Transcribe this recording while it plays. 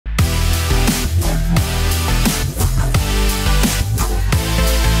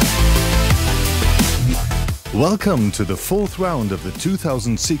Welcome to the fourth round of the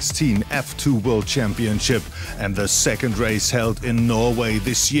 2016 F2 World Championship and the second race held in Norway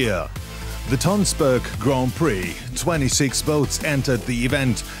this year. The TONSBERG Grand Prix, 26 boats entered the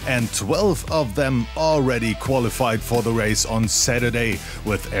event and 12 of them already qualified for the race on Saturday,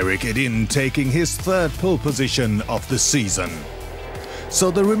 with Erik Edin taking his third pole position of the season. So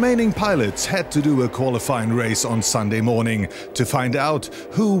the remaining pilots had to do a qualifying race on Sunday morning to find out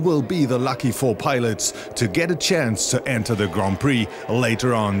who will be the lucky four pilots to get a chance to enter the Grand Prix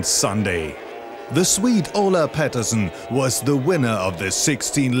later on Sunday. The Swede Ola Pettersson was the winner of the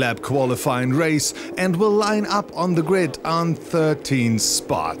 16-lap qualifying race and will line up on the grid on 13th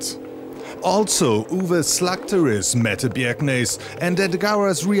spot. Also, Uwe Slakteris, Mette Bjerknes and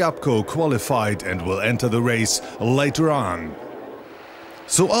Edgaras Riabko qualified and will enter the race later on.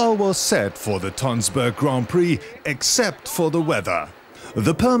 So all was set for the TONSBERG Grand Prix except for the weather.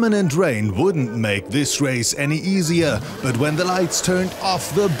 The permanent rain wouldn't make this race any easier, but when the lights turned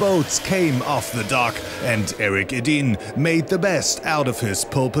off, the boats came off the dock and Erik Edin made the best out of his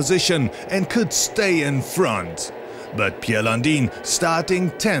pole position and could stay in front. But Pierre Landin,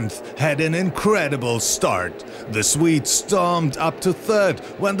 starting 10th, had an incredible start. The Swede stormed up to third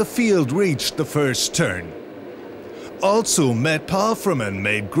when the field reached the first turn. Also, Matt Palfreman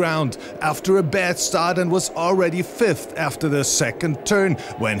made ground after a bad start and was already 5th after the second turn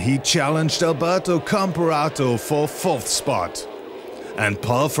when he challenged Alberto Comparato for 4th spot. And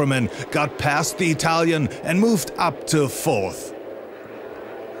Palfreman got past the Italian and moved up to 4th.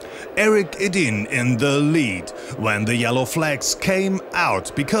 Erik Edin in the lead when the yellow flags came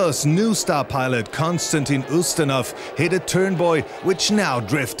out because new star pilot Konstantin Ustanov hit a turnbuoy which now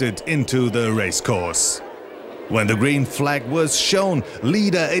drifted into the racecourse. When the green flag was shown,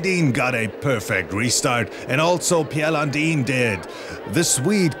 leader Edin got a perfect restart, and also Pierre Landin did. The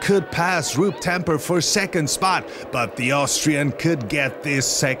Swede could pass Rup Temper for second spot, but the Austrian could get this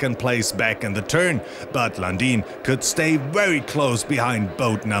second place back in the turn, but Landin could stay very close behind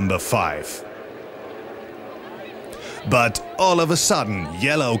boat number 5. But all of a sudden,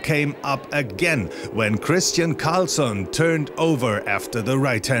 yellow came up again when Christian Karlsson turned over after the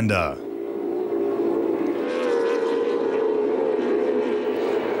right-hander.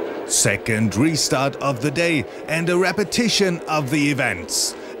 Second restart of the day and a repetition of the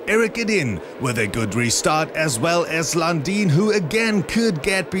events. Erik Edin with a good restart, as well as Landin, who again could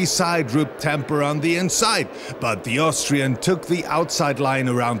get beside Rup Temper on the inside, but the Austrian took the outside line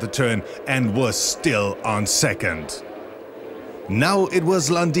around the turn and was still on second. Now it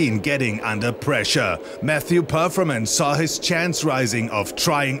was Landin getting under pressure. Matthew Perferman saw his chance rising of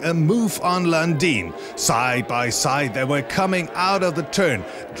trying a move on Landin. Side by side they were coming out of the turn.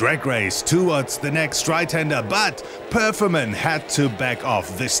 Drag race towards the next right-hander, but Perferman had to back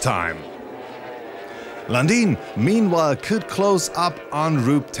off this time. Landin, meanwhile, could close up on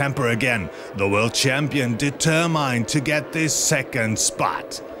Rup Temper again, the world champion determined to get this second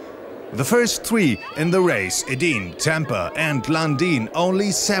spot. The first three in the race, Edin, Temper and Landin,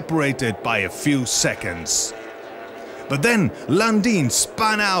 only separated by a few seconds. But then Landin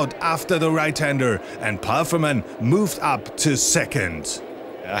spun out after the right-hander and Palfreman moved up to second.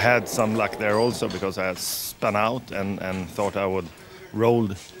 I had some luck there also because I had spun out and thought I would roll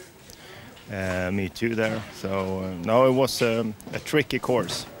me too there. So no, it was a tricky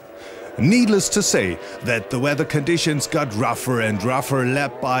course. Needless to say that the weather conditions got rougher and rougher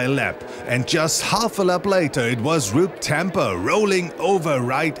lap by lap, and just half a lap later it was Rup Temper rolling over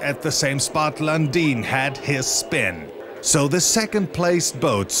right at the same spot Landin had his spin. So the second-placed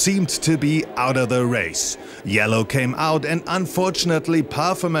boat seemed to be out of the race. Yellow came out and unfortunately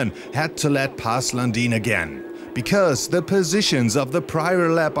Palfreman had to let pass Landin again, because the positions of the prior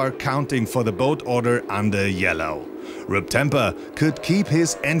lap are counting for the boat order under yellow. Rup Temper could keep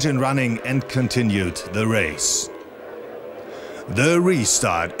his engine running and continued the race. The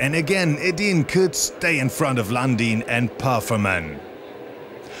restart, and again Edin could stay in front of Landin and Palfreman.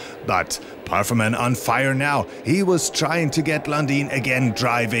 But Palfreman on fire now, he was trying to get Landin again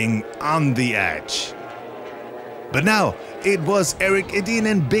driving on the edge. But now it was Erik Edin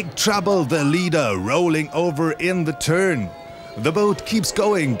in big trouble, the leader rolling over in the turn. The boat keeps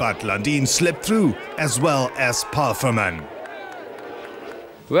going, but Landin slipped through, as well as Palfreman.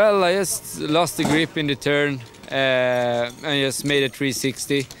 Well, I just lost the grip in the turn and just made a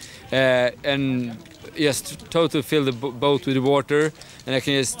 360 and just totally filled the boat with water, and I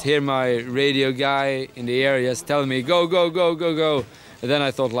can just hear my radio guy in the air just telling me, go, go, go, go, go. And then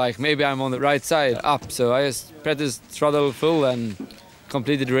I thought, like, maybe I'm on the right side up, so I just pressed the throttle full and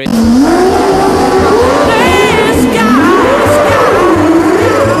completed the race.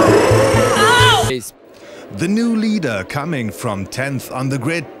 The new leader coming from 10th on the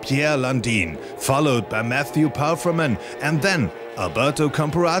grid, Pierre Lundin, followed by Matthew Palfreman, and then Alberto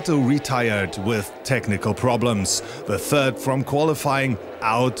Comparato retired with technical problems, the third from qualifying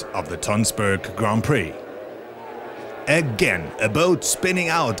out of the TONSBERG Grand Prix. Again, a boat spinning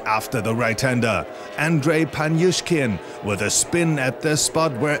out after the right-hander. Andrei Panyushkin with a spin at the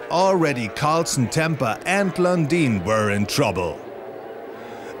spot where already Carlsen, Temper and Lundin were in trouble.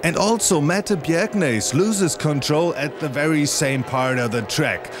 And also Mette Bjerknes loses control at the very same part of the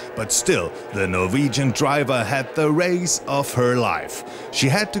track, but still the Norwegian driver had the race of her life. She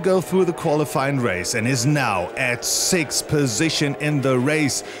had to go through the qualifying race and is now at 6th position in the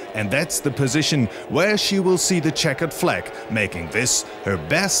race, and that's the position where she will see the checkered flag, making this her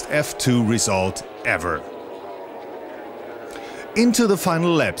best F2 result ever. Into the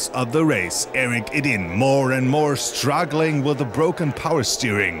final laps of the race, Erik Edin more and more struggling with the broken power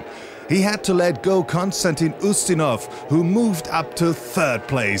steering. He had to let go Konstantin Ustinov, who moved up to 3rd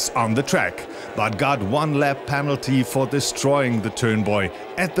place on the track, but got 1 lap penalty for destroying the turnboy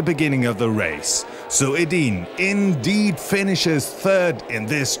at the beginning of the race. So Edin indeed finishes 3rd in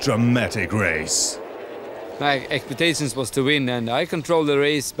this dramatic race. My expectations was to win, and I controlled the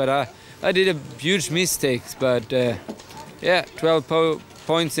race, but I did a huge mistake. But yeah, 12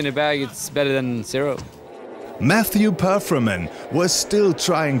 points in the bag, it's better than 0. Matthew Palfreman was still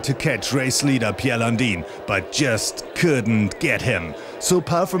trying to catch race leader Pierre Lundin, but just couldn't get him. So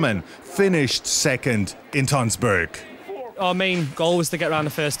Palfreman finished 2nd in TONSBERG. Our main goal was to get around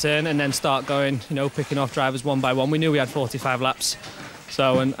the first turn and then start going, picking off drivers one by one. We knew we had 45 laps.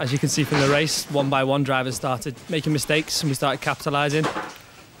 So, and as you can see from the race, one by one drivers started making mistakes and we started capitalising.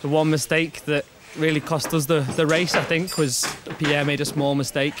 The one mistake that really cost us the race, I think, was Pierre made a small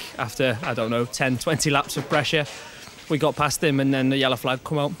mistake after, 10, 20 laps of pressure. We got past him and then the yellow flag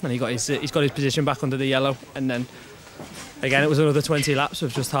come out and he's got his position back under the yellow, and then again it was another 20 laps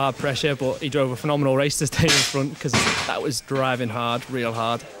of just hard pressure, but he drove a phenomenal race to stay in front because that was driving hard, real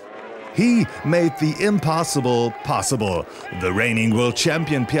hard. He made the impossible possible. The reigning world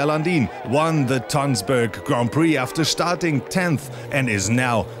champion Pierre Lundin won the TONSBERG Grand Prix after starting 10th and is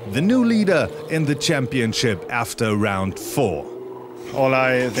now the new leader in the championship after round 4. All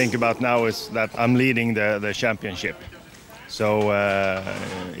I think about now is that I'm leading the championship. So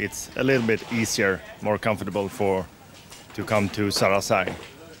it's a little bit easier, more comfortable to come to Sarasai.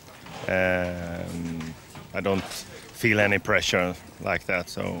 I don't feel any pressure like that,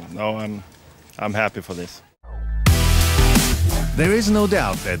 so no, I'm happy for this. There is no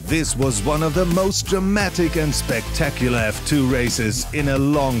doubt that this was one of the most dramatic and spectacular F2 races in a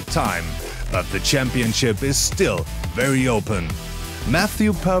long time, but the championship is still very open.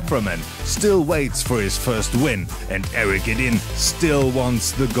 Matthew Palfreman still waits for his first win, and Erik Edin still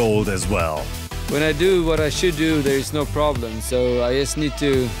wants the gold as well. When I do what I should do, there is no problem, so I just need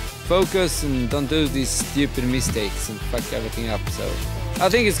to focus and don't do these stupid mistakes and fuck everything up. So I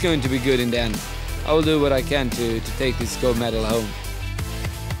think it's going to be good in the end. I will do what I can to take this gold medal home.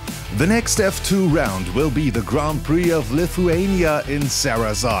 The next F2 round will be the Grand Prix of Lithuania in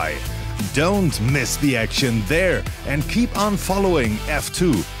Sarasai. Don't miss the action there and keep on following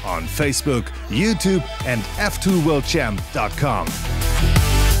F2 on Facebook, YouTube and f2worldchamp.com.